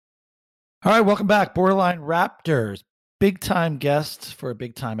All right, welcome back. Borderline Raptors. Big time guest for a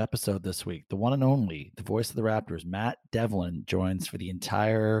big time episode this week. The one and only, the voice of the Raptors, Matt Devlin, joins for the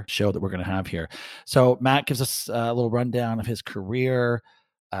entire show that we're going to have here. So Matt gives us a little rundown of his career,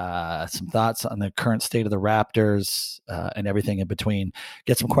 some thoughts on the current state of the Raptors, and everything in between.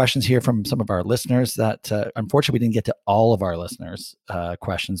 Get some questions here from some of our listeners that unfortunately we didn't get to all of our listeners'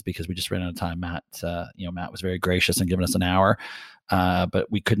 questions because we just ran out of time. Matt was very gracious in giving us an hour. But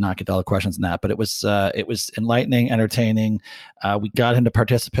we could not get to all the questions in that. But it was enlightening, entertaining. We got him to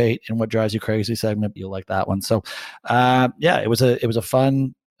participate in What Drives You Crazy segment. You'll like that one. So, it was a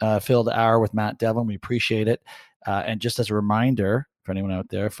fun filled hour with Matt Devlin. We appreciate it. And just as a reminder for anyone out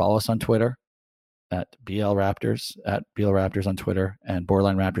there, follow us on Twitter at BL Raptors on Twitter, and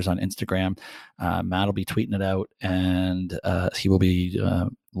Borderline Raptors on Instagram. Matt will be tweeting it out, and he will be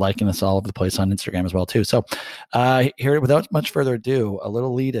liking us all over the place on Instagram as well too. So here, without much further ado, a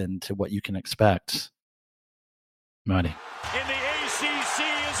little lead in to what you can expect. Marty. In the ACC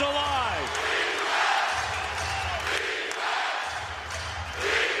is alive.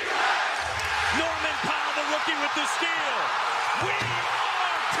 Norman Powell, the rookie, with the steal. We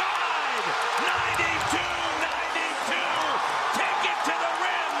are tied. 92-92. Take it to the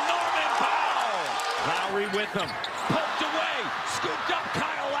rim, Norman Powell. Lowry with him. Poked away. Scooped up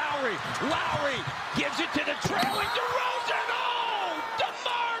Kyle Lowry. Lowry gives it to the trailing DeRozan. Oh!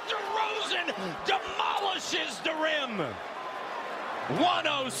 DeMar DeRozan demolishes the rim.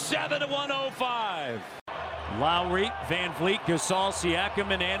 107-105. Lowry, Van Vliet, Gasol,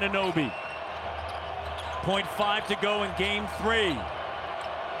 Siakam, and Anunoby. 0.5 to go in game 3.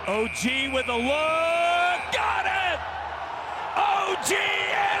 OG with a look. Got it! OG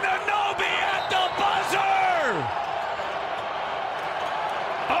Anunoby at the buzzer!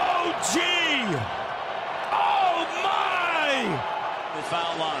 OG! Oh my! The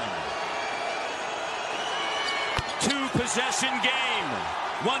foul line. 2-possession game.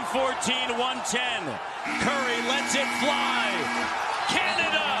 114-110. Curry lets it fly.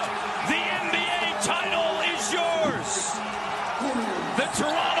 Canada, the NBA title is yours. The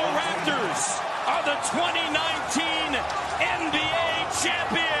Toronto Raptors are the 2019 NBA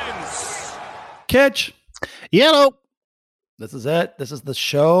champions. Kitch. Yellow. This is it. This is the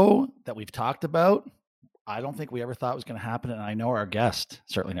show that we've talked about. I don't think we ever thought it was going to happen, and I know our guest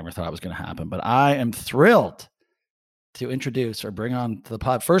certainly never thought it was going to happen, but I am thrilled to introduce or bring on to the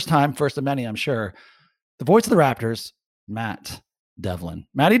pod, first of many, I'm sure, the voice of the Raptors, Matt Devlin.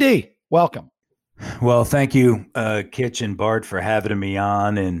 Matty D, welcome. Well, thank you, Kitch and Bart, for having me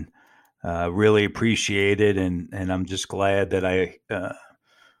on, and really appreciate it. And I'm just glad that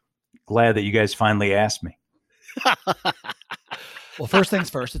you guys finally asked me. Well, first things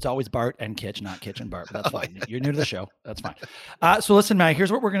first, it's always Bart and Kitch, not Kitch and Bart, but that's fine. You're new to the show. That's fine. So listen, Matt,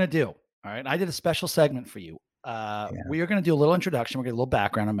 here's what we're going to do. All right. I did a special segment for you. We are going to do a little introduction. We're going to get a little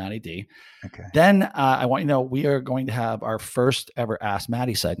background on Matty D. Okay. Then I want you to know we are going to have our first ever Ask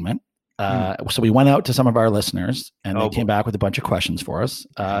Matty segment. So we went out to some of our listeners, and they came back with a bunch of questions for us.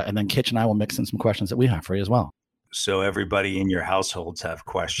 And then Kitch and I will mix in some questions that we have for you as well. So everybody in your households have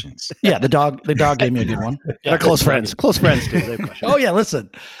questions. Yeah, the dog gave me a good one. Yeah, close friends. Close friends too. They have questions. Oh yeah, listen.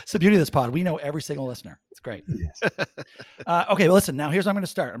 It's the beauty of this pod. We know every single listener. It's great. Yes. Okay, well, listen. Now here's how I'm going to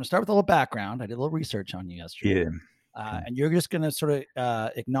start. I'm going to start with a little background. I did a little research on you yesterday. Yeah. And you're just going to sort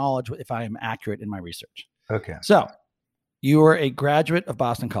of acknowledge if I am accurate in my research. Okay. So you were a graduate of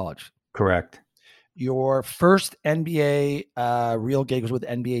Boston College. Correct. Your first NBA real gig was with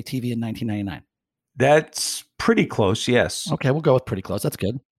NBA TV in 1999. That's pretty close, yes. Okay, we'll go with pretty close. That's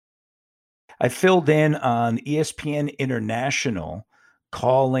good. I filled in on ESPN International,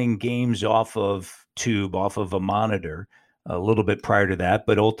 calling games off of a monitor a little bit prior to that.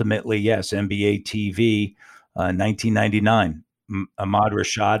 But ultimately, yes, NBA TV, 1999. Ahmad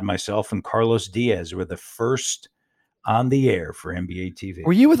Rashad, myself, and Carlos Diaz were the first on the air for NBA TV.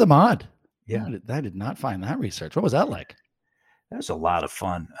 Were you with Ahmad? Yeah. I did not find that research. What was that like? That was a lot of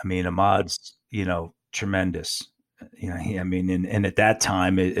fun. I mean, Ahmad's, tremendous. And at that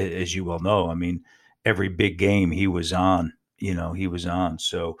time, as you well know, I mean, every big game he was on,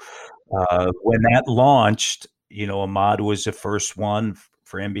 So when that launched, Ahmad was the first one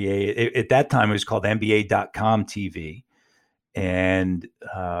for NBA. At that time, it was called NBA.com TV. And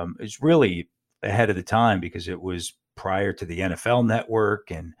it's really ahead of the time because it was prior to the NFL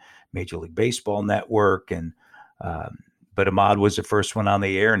Network and Major League Baseball Network. And but Ahmad was the first one on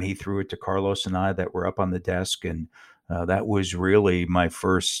the air, and he threw it to Carlos and I that were up on the desk. And that was really my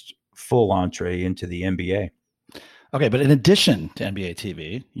first full entree into the NBA. Okay, but in addition to NBA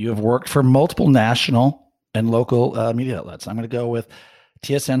TV, you have worked for multiple national and local media outlets. I'm going to go with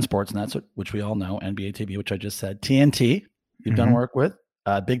TSN Sports, and that's which we all know, NBA TV, which I just said, TNT, you've done work with,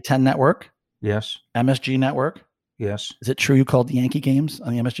 Big Ten Network, Yes. MSG Network. Yes. Is it true you called Yankee games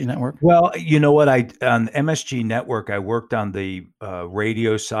on the MSG Network? Well, you know what? On MSG Network, I worked on the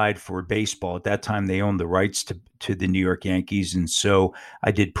radio side for baseball. At that time, they owned the rights to the New York Yankees, and so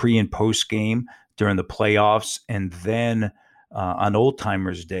I did pre and post game during the playoffs, and then on Old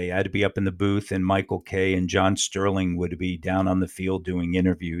Timers Day, I had to be up in the booth, and Michael Kay and John Sterling would be down on the field doing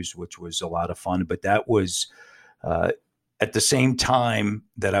interviews, which was a lot of fun. But that was at the same time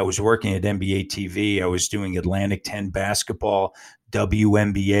that I was working at NBA TV, I was doing Atlantic 10 basketball,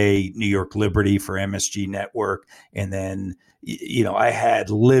 WNBA, New York Liberty for MSG Network. And then, I had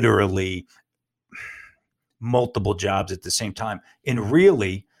literally multiple jobs at the same time. And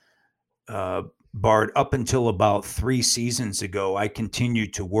really, Bart, up until about 3 seasons ago, I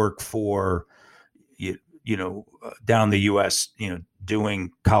continued to work for, down in the U.S., doing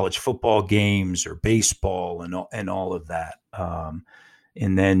college football games or baseball and all of that.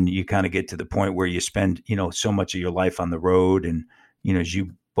 And then you kind of get to the point where you spend, so much of your life on the road. And, as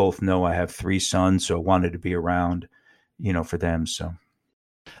you both know, I have 3 sons, so I wanted to be around, for them. So,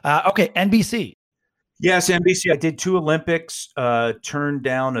 okay. NBC. Yes, NBC. I did 2 Olympics, turned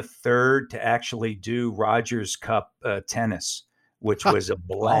down a third to actually do Rogers Cup tennis, which was a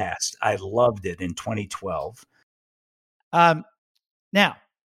blast. I loved it in 2012. Now,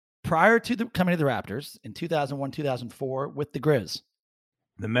 prior to coming to the Raptors in 2001, 2004 with the Grizz.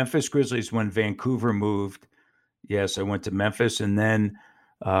 The Memphis Grizzlies, when Vancouver moved, yes, I went to Memphis. And then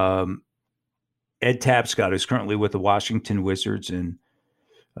Ed Tapscott is currently with the Washington Wizards. And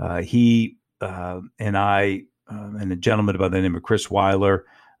he and I and a gentleman by the name of Chris Weiler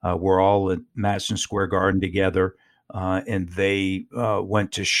were all at Madison Square Garden together. And they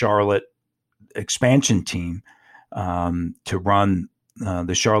went to Charlotte expansion team to run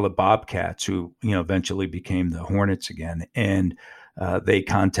the Charlotte Bobcats, who eventually became the Hornets again. And they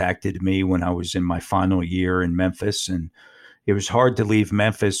contacted me when I was in my final year in Memphis, and it was hard to leave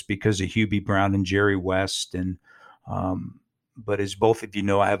Memphis because of Hubie Brown and Jerry West. And but as both of you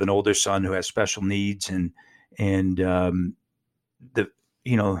know, I have an older son who has special needs, and the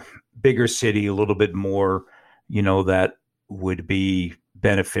bigger city a little bit more, that would be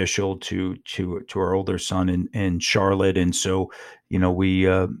beneficial to our older son in Charlotte. And so, we,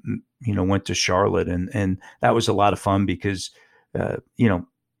 went to Charlotte, and that was a lot of fun because,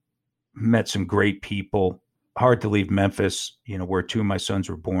 met some great people. Hard to leave Memphis, where 2 of my sons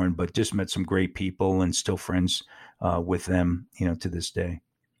were born, but just met some great people and still friends with them, to this day.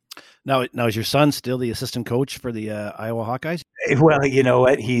 Now is your son still the assistant coach for the Iowa Hawkeyes? Well, you know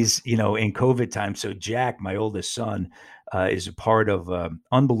what? He's, in COVID time. So Jack, my oldest son, is a part of an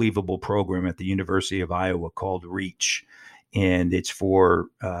unbelievable program at the University of Iowa called REACH. And it's for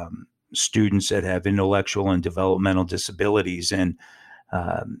students that have intellectual and developmental disabilities. And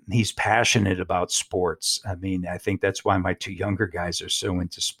he's passionate about sports. I mean, I think that's why my 2 younger guys are so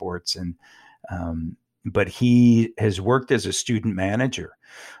into sports. And but he has worked as a student manager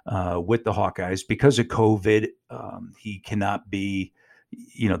with the Hawkeyes because of COVID. He cannot be,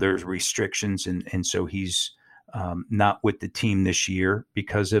 there's restrictions. And so he's not with the team this year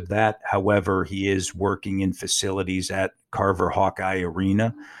because of that. However, he is working in facilities at Carver Hawkeye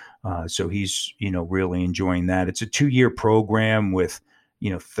Arena. So he's, really enjoying that. It's a 2-year program with,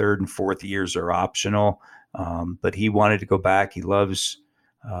 3rd and 4th years are optional. But he wanted to go back. He loves,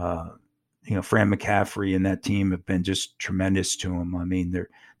 Fran McCaffrey and that team have been just tremendous to him. I mean, there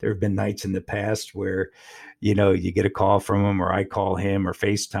have been nights in the past where, you get a call from him, or I call him or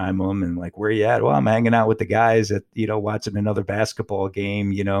FaceTime him, and like, where you at? Well, I'm hanging out with the guys at, watching another basketball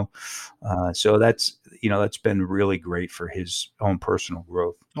game, so that's been really great for his own personal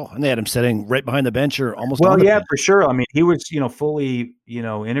growth. Oh, and they had him sitting right behind the bench or almost. Well, yeah, for sure. I mean, he was, fully,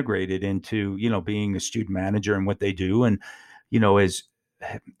 integrated into, being a student manager and what they do. And, as,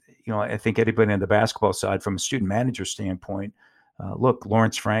 I think anybody on the basketball side from a student manager standpoint, look,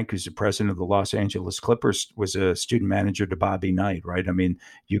 Lawrence Frank, who's the president of the Los Angeles Clippers, was a student manager to Bobby Knight, right? I mean,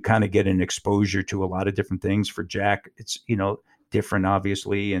 you kind of get an exposure to a lot of different things. For Jack, it's, different,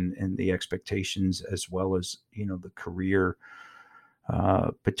 obviously, and the expectations as well as, the career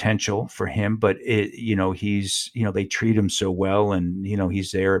potential for him. But he's, they treat him so well, and,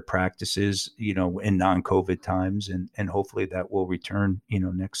 he's there at practices, in non-COVID times, and hopefully that will return,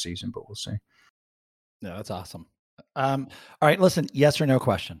 next season, but we'll see. No, that's awesome. All right, listen, yes or no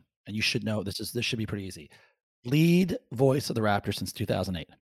question. And you should know this should be pretty easy. Lead voice of the Raptors since 2008.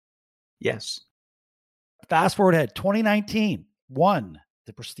 Yes. Fast forward ahead, 2019 won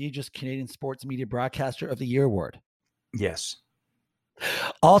the prestigious Canadian Sports Media Broadcaster of the Year award. Yes.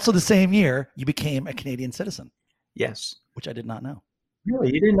 Also, the same year, you became a Canadian citizen, Yes. which I did not know.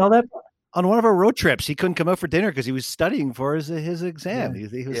 Really? You didn't know that? On one of our road trips, he couldn't come out for dinner because he was studying for his exam. Yeah,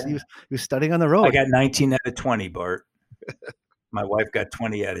 He yeah. was studying on the road. I got 19 out of 20, Bart. My wife got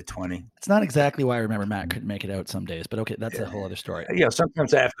 20 out of 20. It's not exactly why I remember Matt couldn't make it out some days, but okay, that's a whole other story. You know,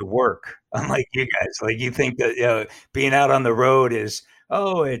 sometimes I have to work. Unlike you guys, like you think that being out on the road is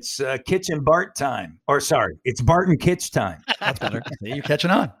it's Kitch and Bart time, or sorry, it's Bart and Kitch time. That's better. See, you're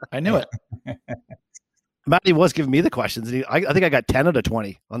catching on. I knew it. Matty was giving me the questions, and I think I got 10 out of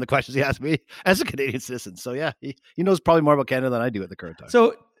 20 on the questions he asked me as a Canadian citizen. So yeah, he knows probably more about Canada than I do at the current time.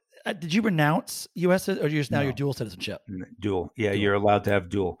 So did you renounce U.S. or your dual citizenship? Dual. Yeah, you're allowed to have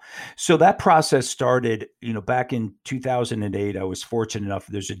dual. So that process started, back in 2008. I was fortunate enough.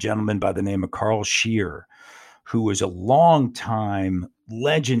 There's a gentleman by the name of Carl Scheer, who was a long-time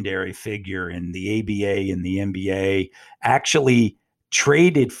legendary figure in the ABA and the NBA, actually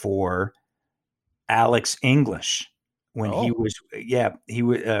traded for Alex English when he was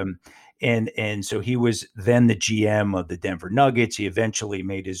and so he was then the GM of the Denver Nuggets. He eventually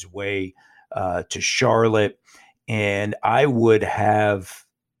made his way to Charlotte, and I would have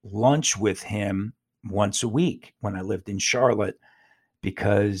lunch with him once a week when I lived in Charlotte,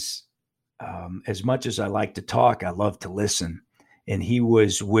 because as much as I like to talk, I love to listen. And he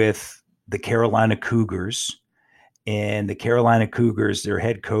was with the Carolina Cougars. And the Carolina Cougars, their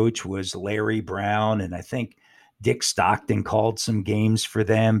head coach was Larry Brown. And I think Dick Stockton called some games for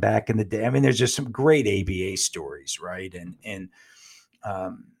them back in the day. I mean, there's just some great ABA stories, right? And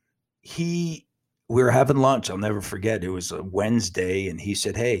we were having lunch. I'll never forget. It was a Wednesday. And he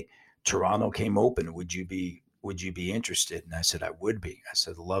said, "Hey, Toronto came open. Would you be interested?" And I said, "I would be." I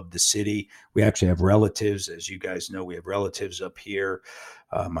said, "Love the city. We actually have relatives. As you guys know, we have relatives up here.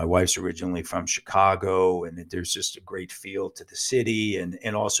 My wife's originally from Chicago, and there's just a great feel to the city,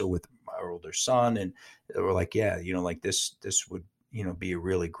 and also with our older son." And they were like, "Yeah, like this would, be a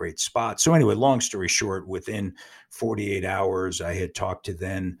really great spot." So anyway, long story short, within 48 hours, I had talked to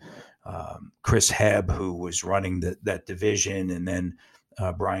then Chris Hebb, who was running that division, and then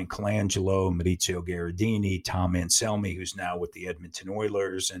Brian Colangelo, Maurizio Gherardini, Tom Anselmi, who's now with the Edmonton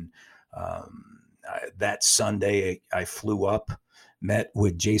Oilers. And that Sunday, I flew up, met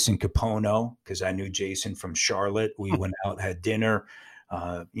with Jason Capono, because I knew Jason from Charlotte. We went out, had dinner,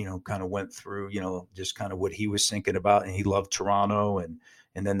 kind of went through, just kind of what he was thinking about. And he loved Toronto. And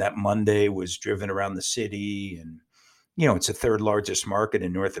then that Monday was driven around the city. And, it's the third largest market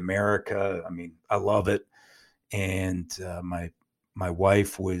in North America. I mean, I love it. And my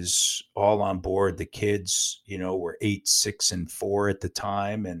wife was all on board. The kids, were 8, 6, and 4 at the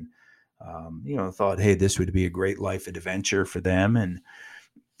time. And, thought, hey, this would be a great life adventure for them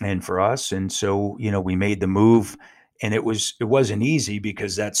and for us. And so, we made the move, and it wasn't easy,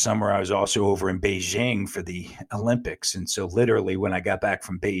 because that summer I was also over in Beijing for the Olympics. And so literally when I got back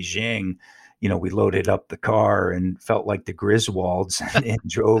from Beijing, we loaded up the car and felt like the Griswolds and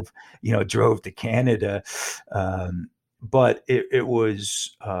drove to Canada. But it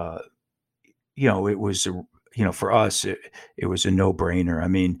was, it was, for us, it was a no-brainer. I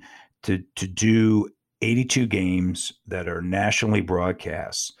mean, to do 82 games that are nationally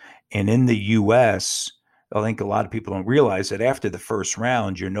broadcast, and in the U.S., I think a lot of people don't realize that after the first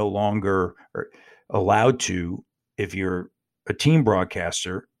round, you're no longer allowed to, if you're a team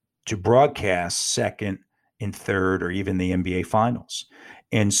broadcaster, to broadcast second and third, or even the NBA Finals.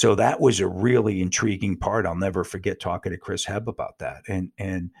 And so that was a really intriguing part. I'll never forget talking to Chris Hebb about that,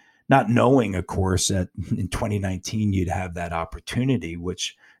 and not knowing, of course, that in 2019 you'd have that opportunity,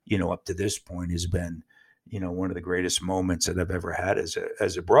 which, up to this point has been, one of the greatest moments that I've ever had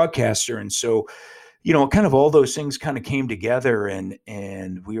as a broadcaster. And so, kind of all those things kind of came together,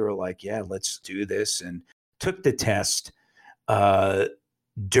 and we were like, yeah, let's do this, and took the test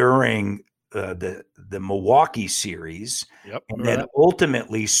during the Milwaukee series. Yep. And then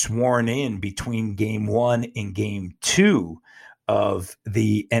ultimately sworn in between game 1 and game 2 of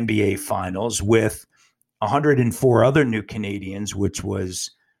the NBA Finals with 104 other new Canadians, which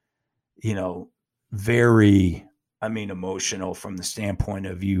was, very, emotional from the standpoint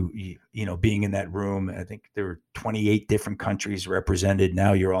of you being in that room. I think there were 28 different countries represented.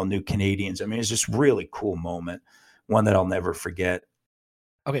 Now you're all new Canadians. It's just really cool moment, one that I'll never forget.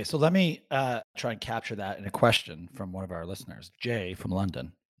 Okay, so let me try and capture that in a question from one of our listeners, Jay from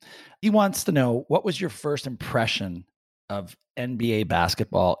London. He wants to know, what was your first impression of NBA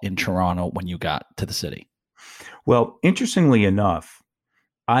basketball in Toronto when you got to the city? Well, interestingly enough,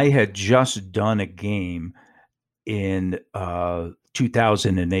 I had just done a game in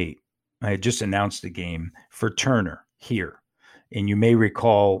 2008. I had just announced the game for Turner here. And you may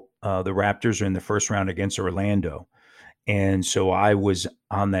recall the Raptors are in the first round against Orlando. And so I was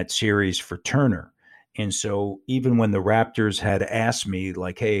on that series for Turner. And so even when the Raptors had asked me,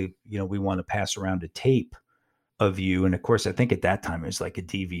 like, hey, we want to pass around a tape of you. And of course, I think at that time it was like a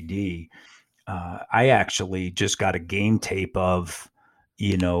DVD. I actually just got a game tape of,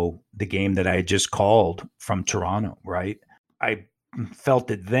 the game that I had just called from Toronto, right? I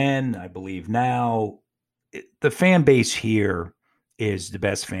felt it then, I believe now. The fan base here is the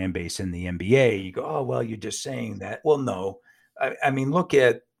best fan base in the NBA. You go, oh, well, you're just saying that. Well, no. I mean, look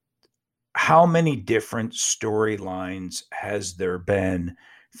at how many different storylines has there been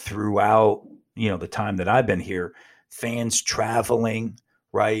throughout, the time that I've been here. Fans traveling,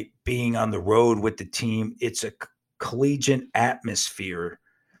 right? Being on the road with the team. It's a collegiate atmosphere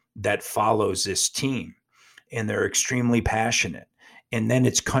that follows this team, and they're extremely passionate. And then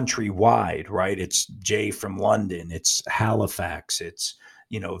it's countrywide, right? It's Jay from London, it's Halifax, it's,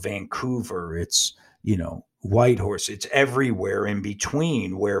 Vancouver, it's, Whitehorse, it's everywhere in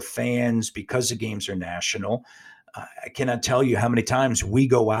between where fans, because the games are national, I cannot tell you how many times we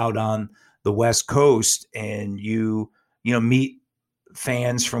go out on the West Coast and you meet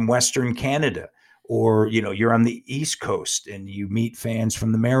fans from Western Canada, or, you're on the East Coast and you meet fans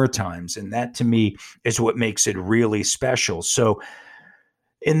from the Maritimes. And that to me is what makes it really special. So,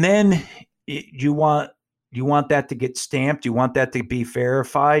 and then you want that to get stamped. You want that to be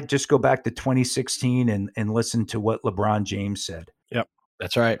verified. Just go back to 2016 and listen to what LeBron James said. Yep.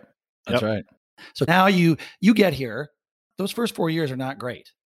 That's right. That's right. So now you get here. Those first 4 years are not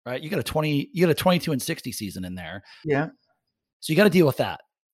great, right? You got a 22-60 season in there. Yeah. So you got to deal with that.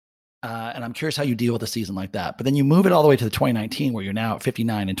 And I'm curious how you deal with a season like that. But then you move it all the way to the 2019, where you're now at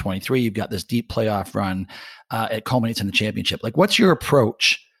 59-23. You've got this deep playoff run. It culminates in the championship. Like, what's your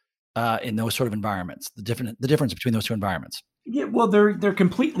approach in those sort of environments? The difference between those two environments? Yeah, well, they're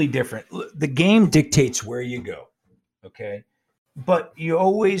completely different. The game dictates where you go, okay? But you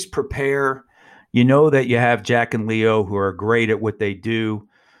always prepare. You know that you have Jack and Leo who are great at what they do.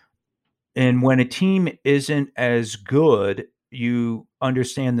 And when a team isn't as good, you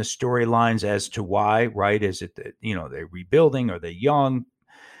understand the storylines as to why, right? Is it that, they're rebuilding? Are they young?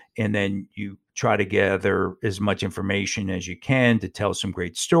 And then you try to gather as much information as you can to tell some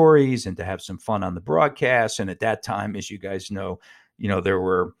great stories and to have some fun on the broadcast. And at that time, as you guys know, there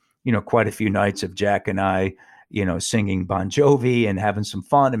were, quite a few nights of Jack and I, singing Bon Jovi and having some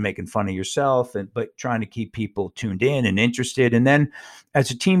fun and making fun of yourself, but trying to keep people tuned in and interested. And then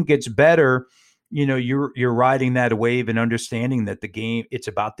as a team gets better, you're riding that wave and understanding that the game, it's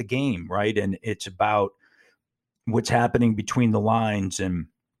about the game, right? And it's about what's happening between the lines, and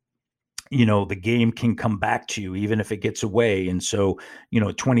the game can come back to you even if it gets away. And so,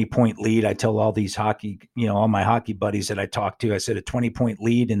 20-point lead, I tell all these hockey, all my hockey buddies that I talk to, I said a 20-point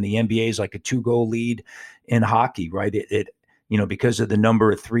lead in the NBA is like a 2-goal lead in hockey, right? It because of the number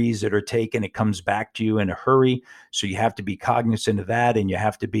of threes that are taken, it comes back to you in a hurry. So you have to be cognizant of that, and you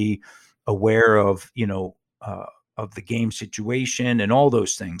have to be aware of, of the game situation and all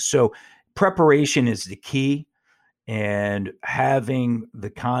those things. So preparation is the key. And having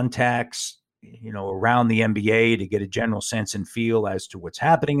the contacts, around the NBA to get a general sense and feel as to what's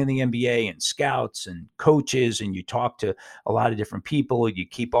happening in the NBA, and scouts and coaches, and you talk to a lot of different people. You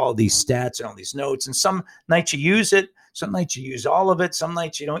keep all these stats and all these notes, and some nights you use it, some nights you use all of it, some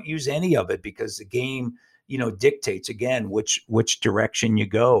nights you don't use any of it, because the game, dictates again which direction you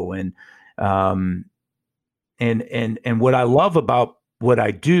go. And what I love about what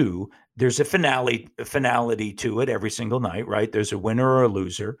I do, there's a finality to it every single night, right? There's a winner or a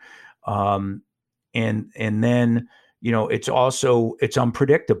loser. And then, it's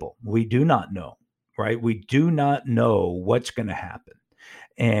unpredictable. We do not know, right? We do not know what's going to happen.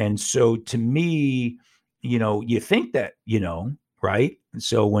 And so to me, you think that, right?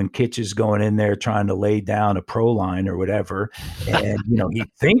 So when Kitch is going in there trying to lay down a pro line or whatever, and he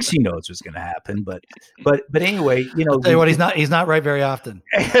thinks he knows what's going to happen, but anyway, I'll tell you what, he's not right very often.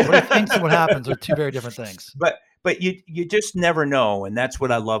 What he thinks and what happens are two very different things. But you just never know, and that's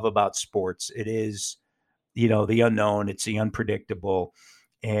what I love about sports. It is, the unknown. It's the unpredictable.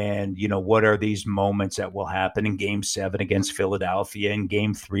 And, what are these moments that will happen in Game 7 against Philadelphia, and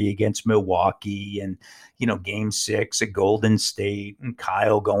Game 3 against Milwaukee, and, Game 6 at Golden State, and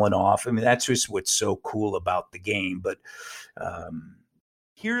Kyle going off. I mean, that's just what's so cool about the game. But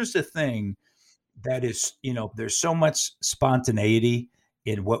here's the thing that is, there's so much spontaneity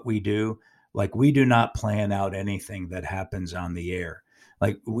in what we do. Like, we do not plan out anything that happens on the air.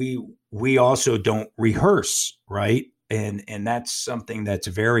 Like, we also don't rehearse, right? And that's something that's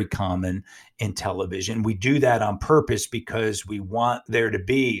very common in television. We do that on purpose because we want there to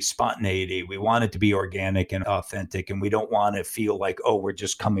be spontaneity. We want it to be organic and authentic. And we don't want to feel like, oh, we're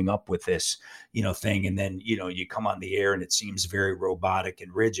just coming up with this, thing. And then, you come on the air and it seems very robotic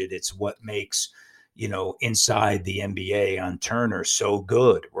and rigid. It's what makes, inside the NBA on Turner so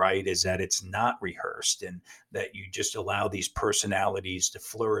good, right? Is that it's not rehearsed and that you just allow these personalities to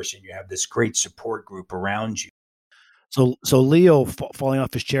flourish and you have this great support group around you. So Leo falling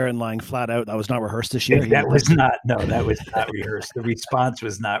off his chair and lying flat out, that was not rehearsed this year? That was not rehearsed. The response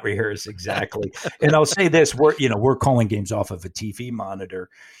was not rehearsed. Exactly. And I'll say this, we're calling games off of a TV monitor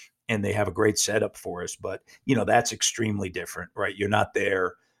and they have a great setup for us, but that's extremely different, right? You're not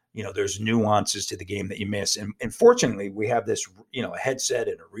there. There's nuances to the game that you miss. And fortunately we have this, a headset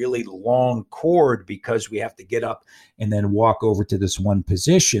and a really long cord because we have to get up and then walk over to this one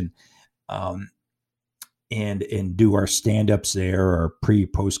position. And do our stand-ups there, our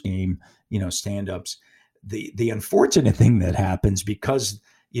pre-post game, stand-ups. The unfortunate thing that happens because,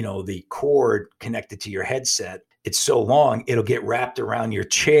 the cord connected to your headset, it's so long, it'll get wrapped around your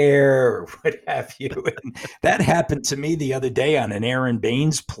chair or what have you. And that happened to me the other day on an Aaron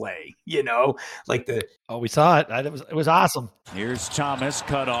Baines play, we saw it. It was awesome. Here's Thomas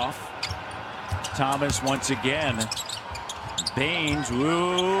cut off. Thomas once again. Baines,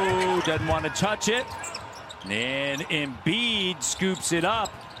 doesn't want to touch it. And Embiid scoops it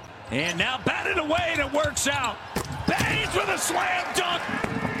up. And now batted away and it works out. Baines with a slam dunk.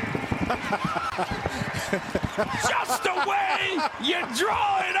 Just the way you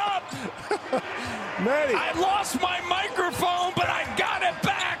draw it up. Manny. I lost my microphone, but I got it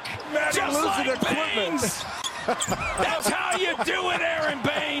back. Manny just like equipment. Baines. That's how you do it, Aaron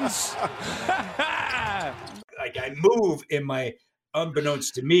Baines. Like I move in my,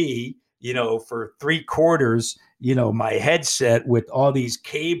 unbeknownst to me, for 3/4, my headset with all these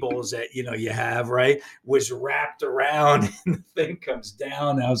cables that, you have, right, was wrapped around and the thing comes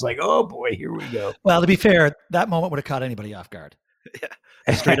down. And I was like, oh boy, here we go. Well, to be fair, that moment would have caught anybody off guard. Yeah.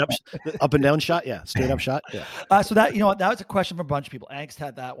 Straight up and down shot. Yeah. Straight up shot. Yeah. So that, that was a question from a bunch of people. Angst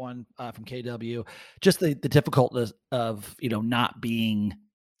had that one from KW, just the difficulty of, not being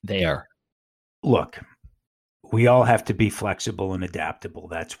there. Look, we all have to be flexible and adaptable.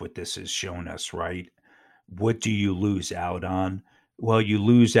 That's what this has shown us, right? What do you lose out on? Well, you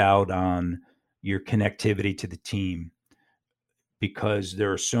lose out on your connectivity to the team because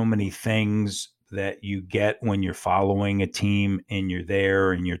there are so many things that you get when you're following a team and you're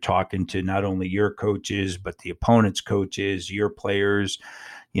there and you're talking to not only your coaches, but the opponent's coaches, your players,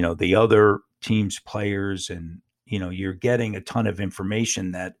 the other team's players. And, you're getting a ton of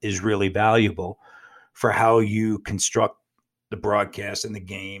information that is really valuable for how you construct the broadcast and the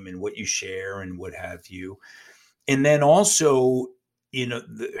game and what you share and what have you. And then also,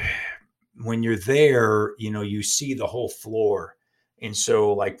 when you're there, you see the whole floor. And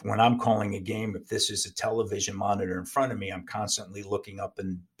so like when I'm calling a game, if this is a television monitor in front of me, I'm constantly looking up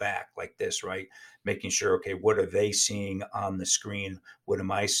and back like this, right? Making sure, okay, what are they seeing on the screen? What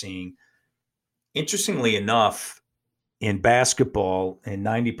am I seeing? Interestingly enough, in basketball, in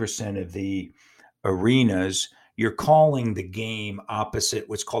 90% of the arenas, you're calling the game opposite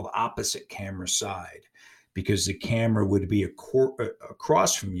what's called opposite camera side, because the camera would be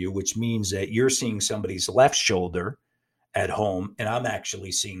across from you, which means that you're seeing somebody's left shoulder at home and I'm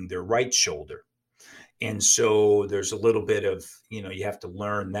actually seeing their right shoulder. And so there's a little bit of, you have to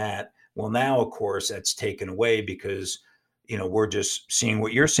learn that. Well, now, of course, that's taken away because, we're just seeing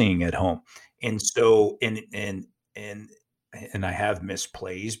what you're seeing at home. And so, and I have missed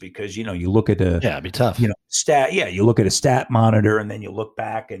plays because, you look at it'd be tough. Stat. Yeah. You look at a stat monitor and then you look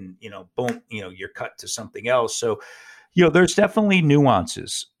back and, boom, you're cut to something else. So, there's definitely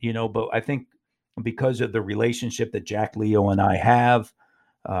nuances, but I think because of the relationship that Jack, Leo, and I have,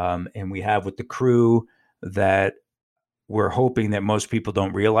 and we have with the crew, that we're hoping that most people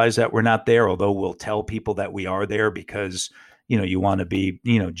don't realize that we're not there, although we'll tell people that we are there because, you want to be,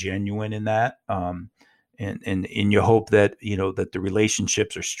 genuine in that. And you hope that, that the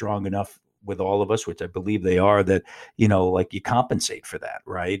relationships are strong enough with all of us, which I believe they are, that, like you compensate for that.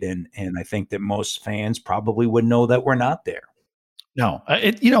 Right. And I think that most fans probably would know that we're not there. No,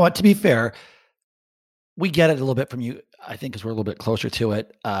 you know what, to be fair, we get it a little bit from you, I think, because we're a little bit closer to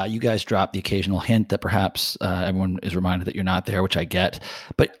it. You guys drop the occasional hint that perhaps everyone is reminded that you're not there, which I get,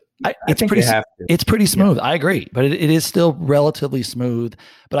 but it's pretty smooth. Yeah. I agree, but it is still relatively smooth.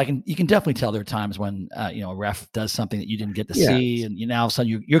 But you can definitely tell there are times when a ref does something that you didn't get to see, and now all of a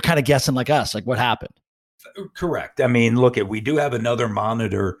sudden you're kind of guessing like us, like what happened. Correct. I mean, look, we do have another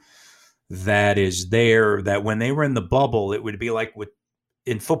monitor that is there, that when they were in the bubble, it would be like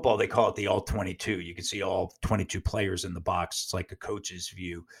in football, they call it the all 22. You can see all 22 players in the box. It's like a coach's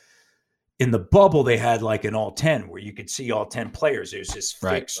view. In the bubble, they had like an all 10 where you could see all 10 players. It was just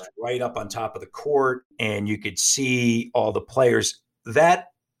fixed right up on top of the court, and you could see all the players. That,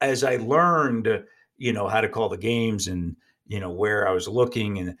 as I learned, how to call the games and, where I was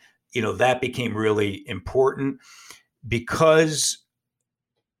looking, and, that became really important because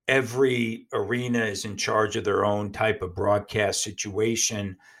every arena is in charge of their own type of broadcast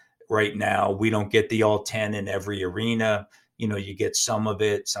situation. Right now, we don't get the all 10 in every arena. You get some of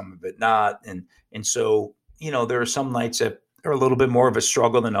it not. And so, there are some nights that are a little bit more of a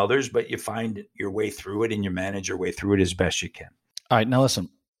struggle than others, but you find your way through it and you manage your way through it as best you can. All right. Now listen,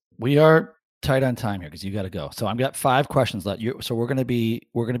 we are tight on time here because you got to go. So I've got 5 questions left. So we're going to be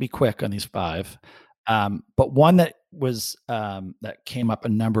quick on these 5. But one that was, that came up a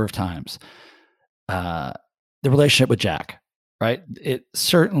number of times, the relationship with Jack. Right. It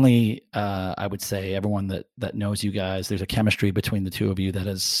certainly, I would say everyone that knows you guys, there's a chemistry between the two of you that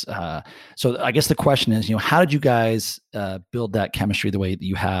is. So I guess the question is, how did you guys build that chemistry the way that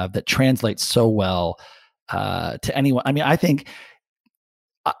you have that translates so well to anyone? I mean, I think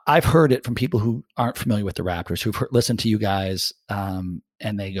I've heard it from people who aren't familiar with the Raptors, who've listened to you guys, and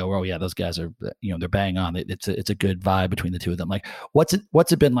they go, "Oh yeah, those guys are, they're bang on. It's a good vibe between the two of them." Like, what's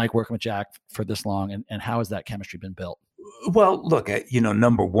it been like working with Jack for this long, and how has that chemistry been built? Well, look,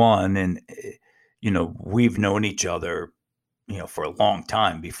 number one, and, we've known each other, for a long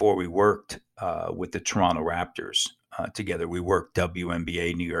time before we worked with the Toronto Raptors together. We worked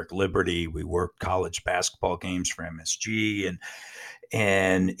WNBA, New York Liberty. We worked college basketball games for MSG.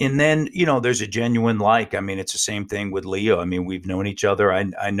 And then, there's a genuine like. I mean, it's the same thing with Leo. I mean, we've known each other.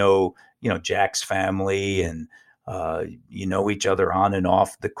 I know, Jack's family, and, each other on and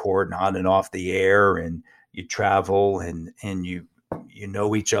off the court and on and off the air, and you travel and you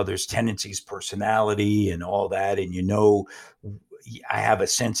know each other's tendencies, personality, and all that. And, I have a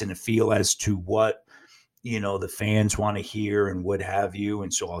sense and a feel as to what, the fans want to hear and what have you.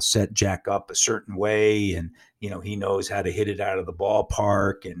 And so I'll set Jack up a certain way, and, he knows how to hit it out of the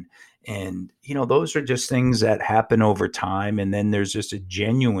ballpark. And, those are just things that happen over time. And then there's just a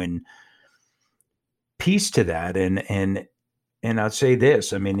genuine piece to that. And I'll say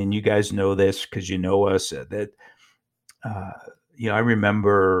this, I mean, and you guys know this because you know us, that, I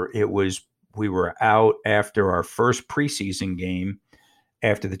remember we were out after our first preseason game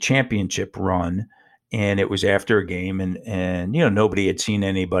after the championship run, and it was after a game, and nobody had seen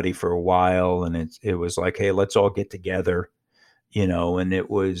anybody for a while, and it was like, hey, let's all get together, and it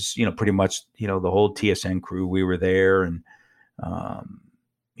was, pretty much, the whole TSN crew, we were there, and,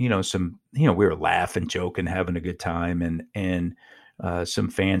 we were laughing, joking, having a good time. And some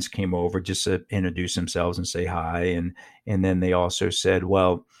fans came over just to introduce themselves and say hi. And then they also said,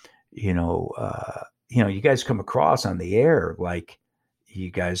 well, you guys come across on the air like you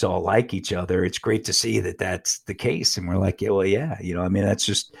guys all like each other. It's great to see that that's the case. And we're like, yeah, well, yeah, I mean, that's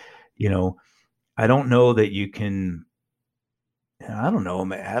just, I don't know that you can, I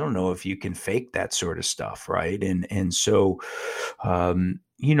don't know if you can fake that sort of stuff. Right. And so,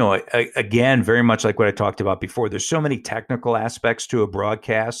 again, very much like what I talked about before, there's so many technical aspects to a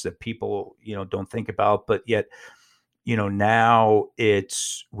broadcast that people, don't think about, but yet, now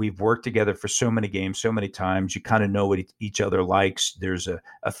we've worked together for so many games, so many times, you kind of know what each other likes. There's a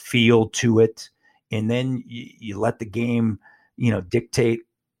feel to it. And then you let the game, dictate,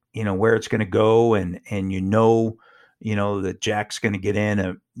 where it's going to go. And that Jack's going to get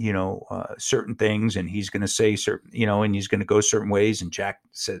in, certain things, and he's going to say certain, and he's going to go certain ways. And Jack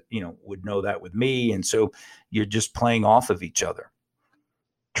said, would know that with me. And so you're just playing off of each other.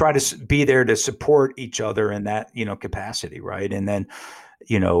 Try to be there to support each other in that, capacity. Right. And then,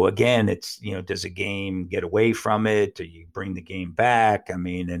 again, it's, does a game get away from it? Do you bring the game back? I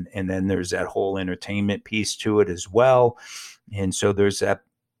mean, and then there's that whole entertainment piece to it as well. And so there's that,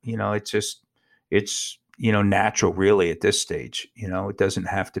 it's natural really at this stage. It doesn't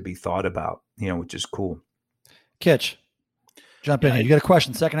have to be thought about, which is cool. Kitch, jump in here. You got a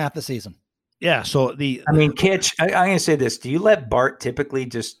question, second half of the season. Yeah. So Kitch, I'm going to say this. Do you let Bart typically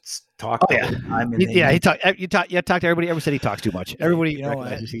just talk? Oh, yeah. He talked to everybody. Everybody said he talks too much. Everybody,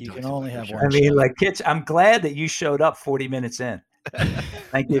 you can only have one. I mean, like, Kitch, I'm glad that you showed up 40 minutes in.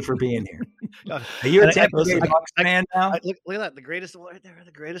 Thank you for being here. Are you a Tampa Bay Bucks fan now? Look at that. The greatest right there.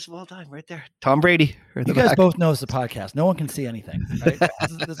 The greatest of all time right there. Tom Brady. You guys both know it's a podcast. No one can see anything. Right?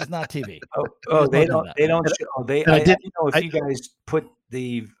 This is not TV. They don't. I don't know if you guys put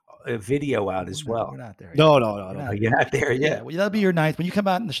the a video out as well. We're not there yet. No. Not You're not there Yeah, yet. well, that'll be your ninth. When you come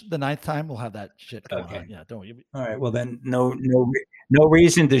out in the ninth time, we'll have that shit going Okay. on. Yeah, don't worry. All right. Well, then no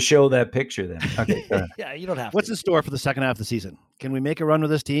reason to show that picture then. Okay. go ahead. Yeah, you don't have What's to. in store for the second half of the season? Can we make a run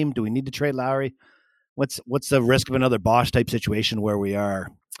with this team? Do we need to trade Lowry? What's the risk of another Bosch type situation where we are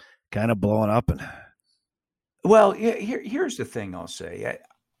kind of blowing up? And Well, here's the thing I'll say.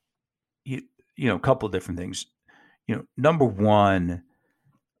 A couple of different things. Number one,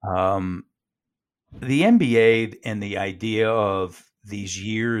 the NBA and the idea of these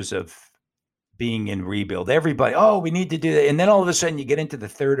years of being in rebuild, everybody, we need to do that. And then all of a sudden you get into the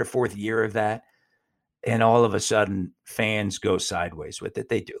third or fourth year of that. And all of a sudden fans go sideways with it.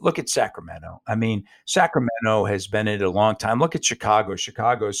 They do. Look at Sacramento. I mean, Sacramento has been in it a long time. Look at Chicago.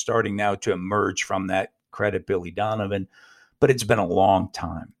 Chicago is starting now to emerge from that. Credit Billy Donovan, but it's been a long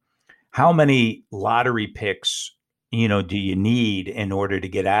time. How many lottery picks, do you need in order to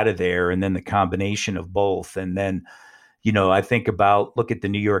get out of there? And then the combination of both. And then, I think look at the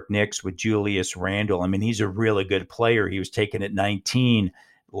New York Knicks with Julius Randle. I mean, he's a really good player. He was taken at 19.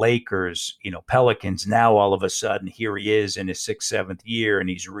 Lakers, Pelicans. Now all of a sudden here he is in his 6th, 7th year, and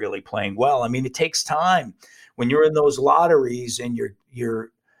he's really playing well. I mean, it takes time when you're in those lotteries and you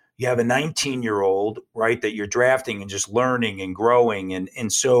have a 19-year-old, right, that you're drafting and just learning and growing.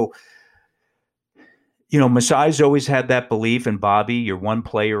 And so, Masai's always had that belief in Bobby, you're one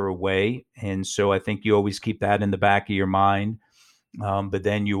player away. And so I think you always keep that in the back of your mind. But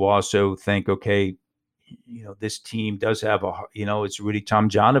then you also think, okay, this team does have it's Rudy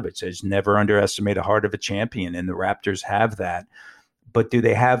Tomjanovich says never underestimate a heart of a champion. And the Raptors have that. But do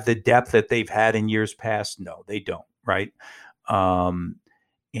they have the depth that they've had in years past? No, they don't. Right.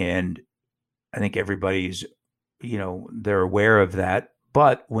 And I think everybody's, they're aware of that.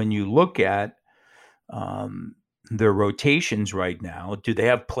 But when you look at their rotations right now, do they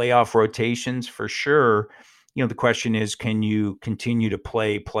have playoff rotations? For sure. The question is, can you continue to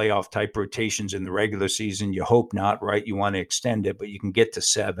play playoff type rotations in the regular season? You hope not, right? You want to extend it, but you can get to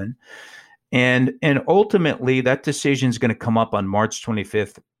 7. And ultimately that decision is going to come up on March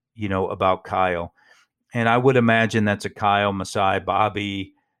 25th, about Kyle. And I would imagine that's a Kyle, Masai,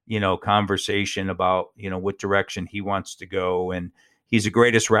 Bobby, conversation about, what direction he wants to go. And he's the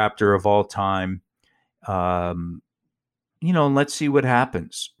greatest Raptor of all time. Let's see what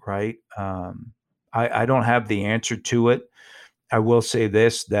happens, right? I don't have the answer to it. I will say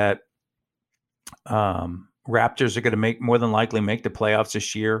this, that Raptors are going to more than likely make the playoffs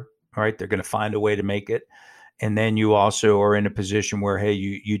this year. All right. They're going to find a way to make it. And then you also are in a position where, hey,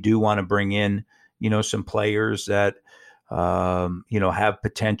 you do want to bring in, some players that, have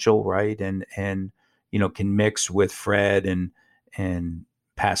potential, right. And, can mix with Fred and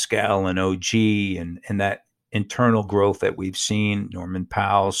Pascal and OG and that internal growth that we've seen, Norman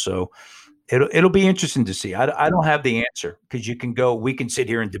Powell. So, It'll be interesting to see. I don't have the answer because we can sit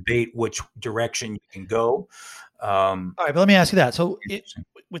here and debate which direction you can go. All right, but let me ask you that. So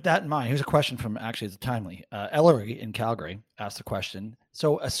with that in mind, here's a question from it's timely. Ellery in Calgary asked the question.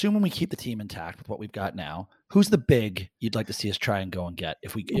 So assuming we keep the team intact with what we've got now, who's the big you'd like to see us try and go and get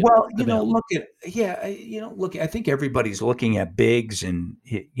if we get I think everybody's looking at bigs and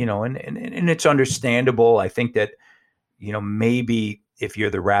it's understandable. I think that, maybe if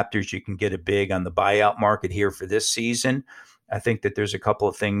you're the Raptors, you can get a big on the buyout market here for this season. I think that there's a couple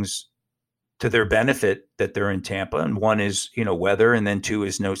of things to their benefit that they're in Tampa. And one is, weather. And then 2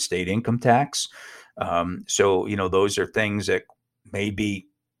 is no state income tax. So, those are things that maybe,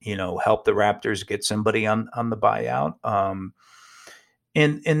 help the Raptors get somebody on the buyout.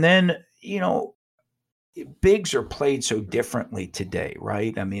 And then, bigs are played so differently today,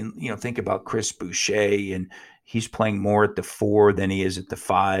 right? I mean, think about Chris Boucher, and he's playing more at the 4 than he is at the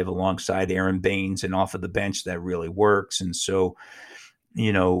 5 alongside Aaron Baines, and off of the bench that really works. And so,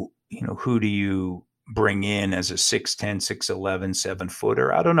 who do you bring in as a 6'10", 6'11",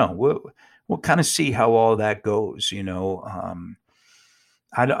 7-footer? I don't know. We'll kind of see how all that goes.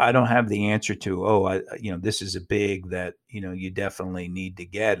 I don't have the answer to, this is a big that, you definitely need to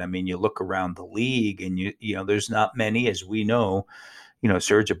get. I mean, you look around the league and there's not many, as we know,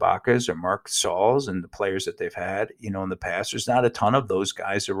 Serge Ibaka's or Marc Gasol's and the players that they've had, in the past. There's not a ton of those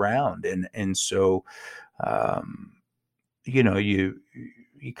guys around. And so, you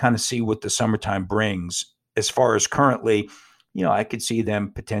kind of see what the summertime brings. As far as currently, I could see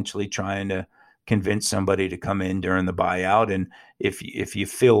them potentially trying to convince somebody to come in during the buyout. And if you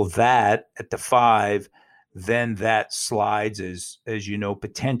fill that at the 5, then that slides as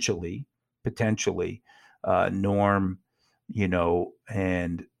potentially Norm,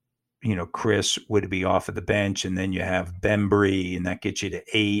 and Chris would be off of the bench, and then you have Bembry, and that gets you to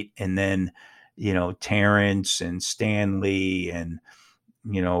 8, and then Terrence and Stanley and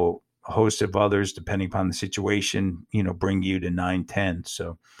a host of others, depending upon the situation, bring you to 9-10.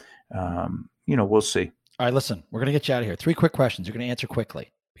 So we'll see. All right, listen, we're gonna get you out of here. 3 quick questions. You're gonna answer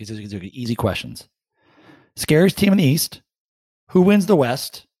quickly because these are easy questions. Scariest team in the East, who wins the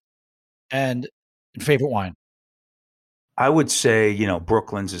West, and favorite wine. I would say,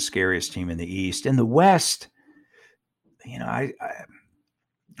 Brooklyn's the scariest team in the East. In the West, I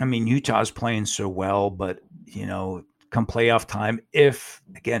mean, Utah's playing so well, but, come playoff time, if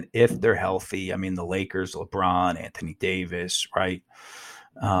they're healthy, I mean, the Lakers, LeBron, Anthony Davis, right?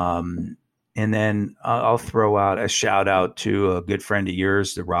 And then I'll throw out a shout out to a good friend of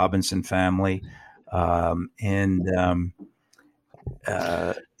yours, the Robinson family. And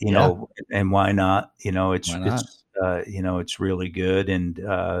why not? It's really good, and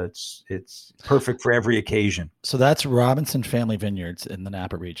it's perfect for every occasion. So that's Robinson Family Vineyards in the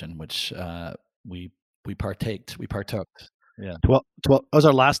Napa region, which we partook. Yeah. 12 that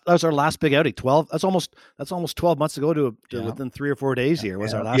was our last big outing. 12 that's almost 12 months ago to within 3 or 4 days here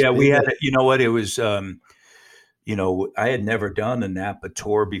was our last. Yeah, we had it was I had never done a Napa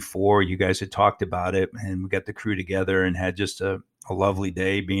tour before. You guys had talked about it, and we got the crew together and had just a lovely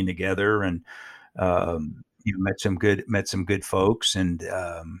day being together, and met some good folks, and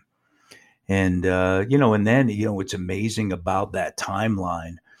then what's amazing about that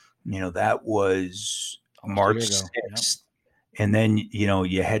timeline, that was March 6th. And then,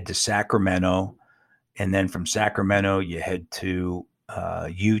 you head to Sacramento, and then from Sacramento, you head to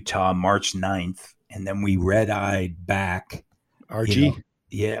Utah, March 9th. And then we red-eyed back. RG?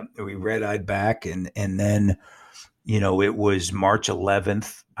 We red-eyed back. And then, it was March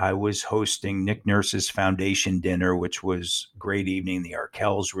 11th. I was hosting Nick Nurse's foundation dinner, which was a great evening. The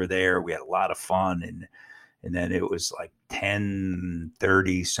Arkells were there. We had a lot of fun. And then it was like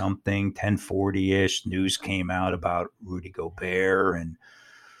 10:30 something, 10:40-ish. News came out about Rudy Gobert. And,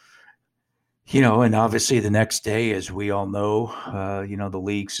 and obviously the next day, as we all know, the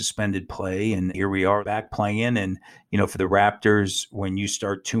league suspended play. And here we are back playing. And, for the Raptors, when you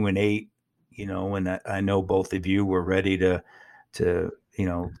start 2-8, and I know both of you were ready to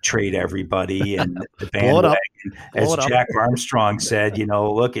trade everybody and the bandwagon. As Jack Armstrong said,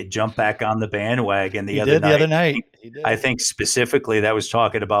 look, jump back on the bandwagon the other night. I think specifically that was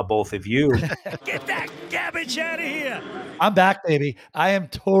talking about both of you. Get that garbage out of here. I'm back, baby. I am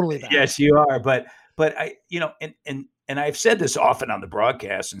totally back. Yes, you are. But I, and I've said this often on the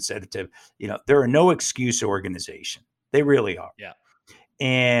broadcast and said it to, there are no excuse organization. They really are. Yeah.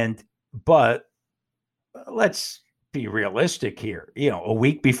 But let's be realistic here. A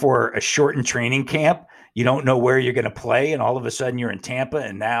week before a shortened training camp, you don't know where you're going to play, and all of a sudden you're in Tampa,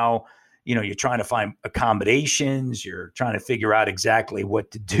 and now you're trying to find accommodations, you're trying to figure out exactly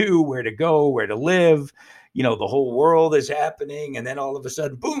what to do, where to go, where to live. The whole world is happening, and then all of a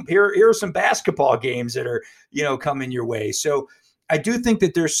sudden, boom, here are some basketball games that are coming your way. So I do think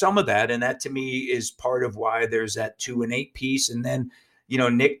that there's some of that, and that to me is part of why there's that 2-8 piece. And then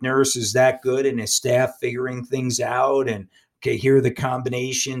Nick Nurse is that good, and his staff figuring things out, and okay, here are the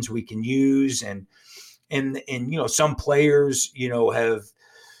combinations we can use. And some players, have,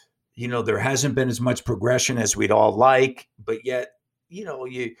 there hasn't been as much progression as we'd all like, but yet,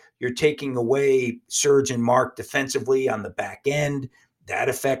 you're taking away Serge and Mark defensively on the back end. That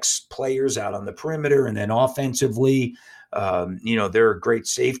affects players out on the perimeter. And then offensively, they're a great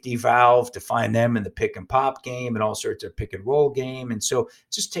safety valve to find them in the pick and pop game and all sorts of pick and roll game. And so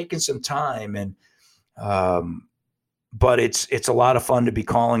it's just taking some time. And, but it's a lot of fun to be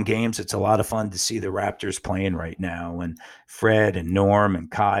calling games. It's a lot of fun to see the Raptors playing right now, and Fred and Norm and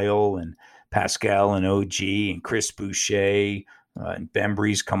Kyle and Pascal and OG and Chris Boucher and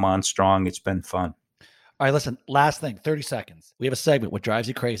Bembry's come on strong. It's been fun. All right, listen, last thing, 30 seconds. We have a segment, What Drives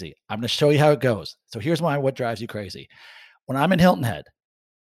You Crazy. I'm going to show you how it goes. So here's what drives you crazy. When I'm in Hilton Head,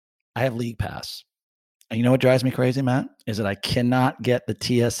 I have League Pass. And you know what drives me crazy, Matt? Is that I cannot get the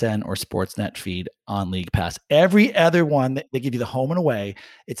TSN or Sportsnet feed on League Pass. Every other one, they give you the home and away.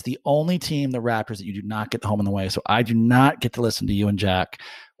 It's the only team, the Raptors, that you do not get the home and away. So I do not get to listen to you and Jack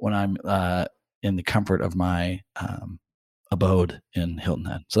when I'm in the comfort of my abode in Hilton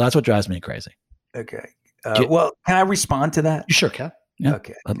Head. So that's what drives me crazy. Okay. Well, can I respond to that? You sure can. Yeah.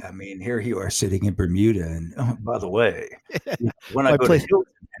 Okay. I mean, here you are sitting in Bermuda, and by the way, when I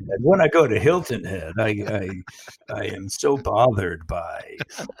go to Hilton Head, I am so bothered by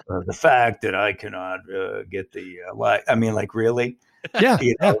the fact that I cannot get the really? Yeah.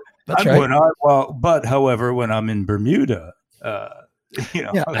 That's right. However, when I'm in Bermuda, You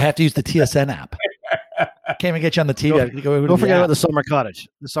know, Yeah, I have to use the TSN app. Can't even get you on the TV. Don't forget about the summer cottage.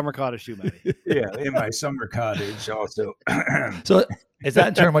 The summer cottage too, Matty. yeah, in my summer cottage also. So is that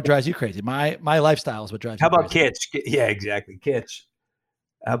in turn what drives you crazy? My lifestyle is what drives How me about crazy. Kitch? Yeah, exactly. Kitch.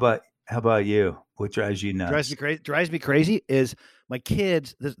 How about you? What drives you nuts? Drives me crazy is my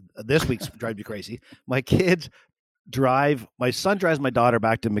kids. This week's drives me crazy. My kids drive. My son drives my daughter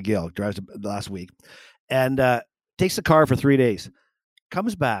back to McGill. Drives last week, and takes the car for 3 days.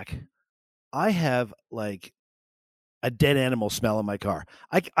 Comes back. I have like a dead animal smell in my car.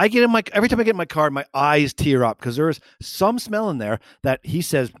 I get in every time I get in my car, my eyes tear up because there's some smell in there that he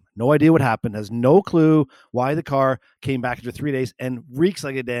says no idea what happened, has no clue why the car came back after 3 days and reeks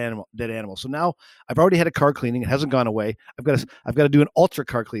like a dead animal. So now I've already had a car cleaning; it hasn't gone away. I've got to do an ultra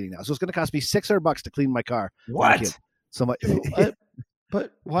car cleaning now, so it's going to cost me $600 to clean my car. What? So much.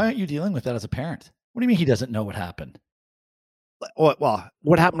 But why aren't you dealing with that as a parent? What do you mean he doesn't know what happened? Well,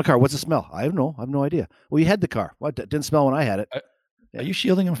 what happened to the car? What's the smell? I have no idea. Well, you had the car. What? It didn't smell when I had it. Are you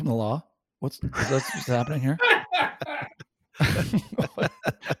shielding him from the law? What's happening here?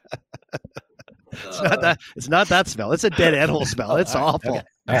 It's not that smell. It's a dead animal smell. It's awful. Okay.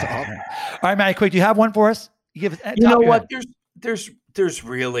 That's awful. All right, Matty, quick. Do you have one for us? You give it. You know what? There's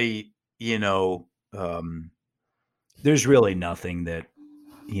really, there's really nothing that,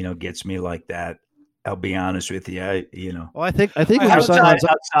 gets me like that. I'll be honest with you. Well, I think when your son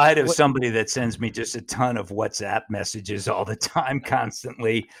outside of somebody that sends me just a ton of WhatsApp messages all the time,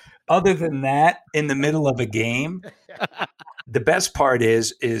 constantly. Other than that, in the middle of a game, the best part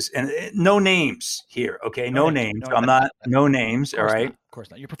is and no names here. Okay, no names. I'm not no names. All right, of course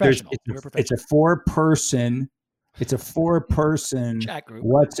not. You're professional. It's a four-person chat group.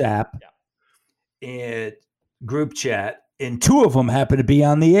 WhatsApp and group chat, and two of them happen to be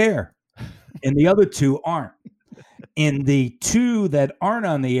on the air. And the other two aren't. And the two that aren't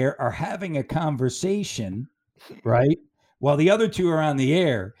on the air are having a conversation, right? While the other two are on the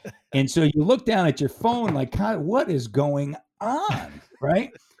air. And so you look down at your phone like, God, what is going on, right?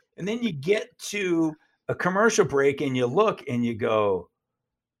 And then you get to a commercial break and you look and you go,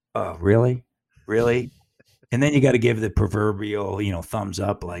 oh, really? Really? And then you got to give the proverbial, thumbs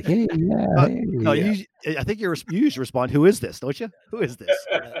up, like, hey, yeah. No, I think you usually respond, "Who is this?" Don't you? Who is this?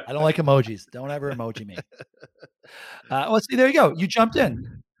 I don't like emojis. Don't ever emoji me. Let's see. There you go. You jumped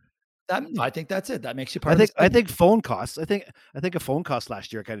in. I think that's it. That makes you part. I think phone costs. I think a phone cost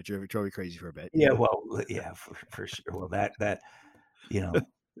last year kind of drove me crazy for a bit. Yeah, well, yeah, for sure. Well, that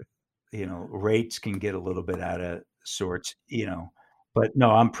rates can get a little bit out of sorts, But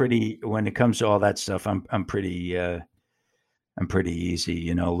no, I'm pretty. When it comes to all that stuff, I'm pretty. I'm pretty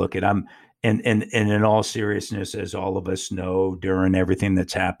easy. Look at and in all seriousness, as all of us know, during everything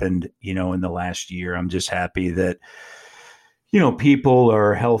that's happened, in the last year, I'm just happy that people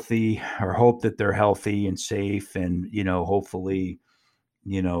are healthy, or hope that they're healthy and safe, and hopefully,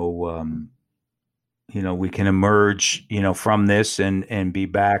 we can emerge, from this and be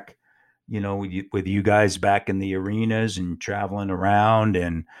back. With you guys back in the arenas and traveling around,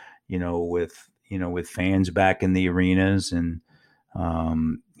 and with fans back in the arenas, and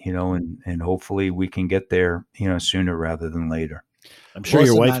and hopefully we can get there sooner rather than later. I'm sure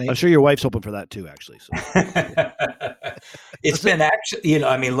your wife's hoping for that too, actually. So. It's been actually,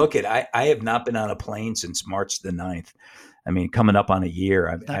 look I have not been on a plane since March the 9th. Coming up on a year.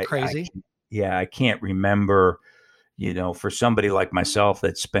 Isn't that crazy? I can't remember. For somebody like myself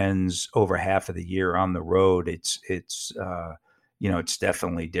that spends over half of the year on the road, it's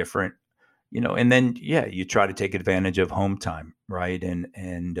definitely different, and then, you try to take advantage of home time. Right.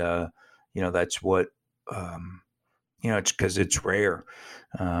 And that's what, it's because it's rare.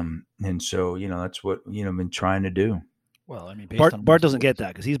 And so, that's what, I've been trying to do. Well, Bart doesn't get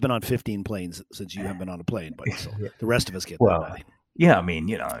that because he's been on 15 planes since you haven't been on a plane, but so the rest of us get that. Yeah,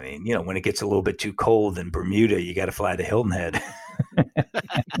 when it gets a little bit too cold in Bermuda, you got to fly to Hilton Head.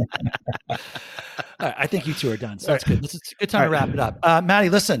 I think you two are done. So that's good. This is a good time to wrap it up. Matty,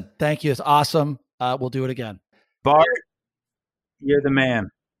 listen, thank you. It's awesome. We'll do it again. Bart, you're the man.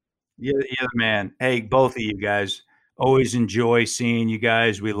 You're the man. Hey, both of you guys. Always enjoy seeing you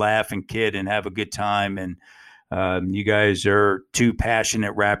guys. We laugh and kid and have a good time. And you guys are two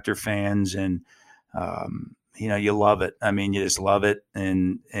passionate Raptor fans, and you love it. You just love it.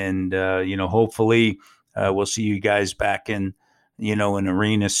 And hopefully we'll see you guys back in, an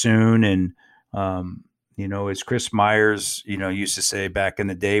arena soon. And, as Chris Myers, used to say back in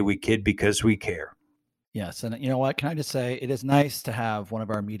the day, we kid because we care. Yes. And you know what, can I just say, it is nice to have one of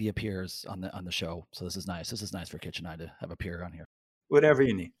our media peers on the show. So this is nice. This is nice for Kitch and I to have a peer on here. Whatever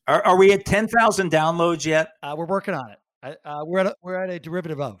you need. Are we at 10,000 downloads yet? We're working on it. We're at a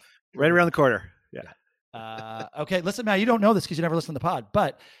derivative of. Right around the corner. Yeah. Okay, listen, Matt, you don't know this because you never listen to the pod,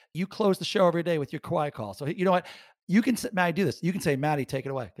 but you close the show every day with your Kawhi call. So you know what? You can, Maddie, do this. You can say, Maddie, take it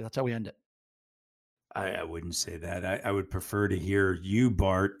away, because that's how we end it. I wouldn't say that. I would prefer to hear you,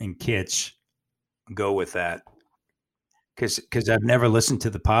 Bart, and Kitch go with that. Because I've never listened to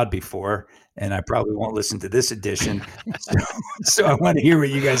the pod before, and I probably won't listen to this edition. So I want to hear what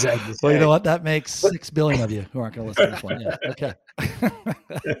you guys have to say. Well, you know what? That makes 6 billion of you who aren't going to listen to this one. Yeah. Okay.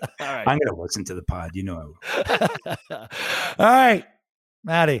 All right. I'm going to listen to the pod. You know I will. All right.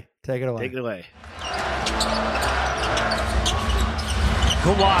 Maddie, take it away. Take it away.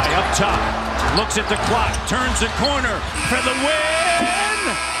 Kawhi up top, looks at the clock, turns the corner for the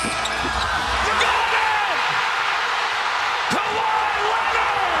win. Got it! Kawhi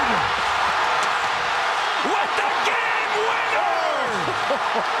Leonard with the game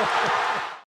winner!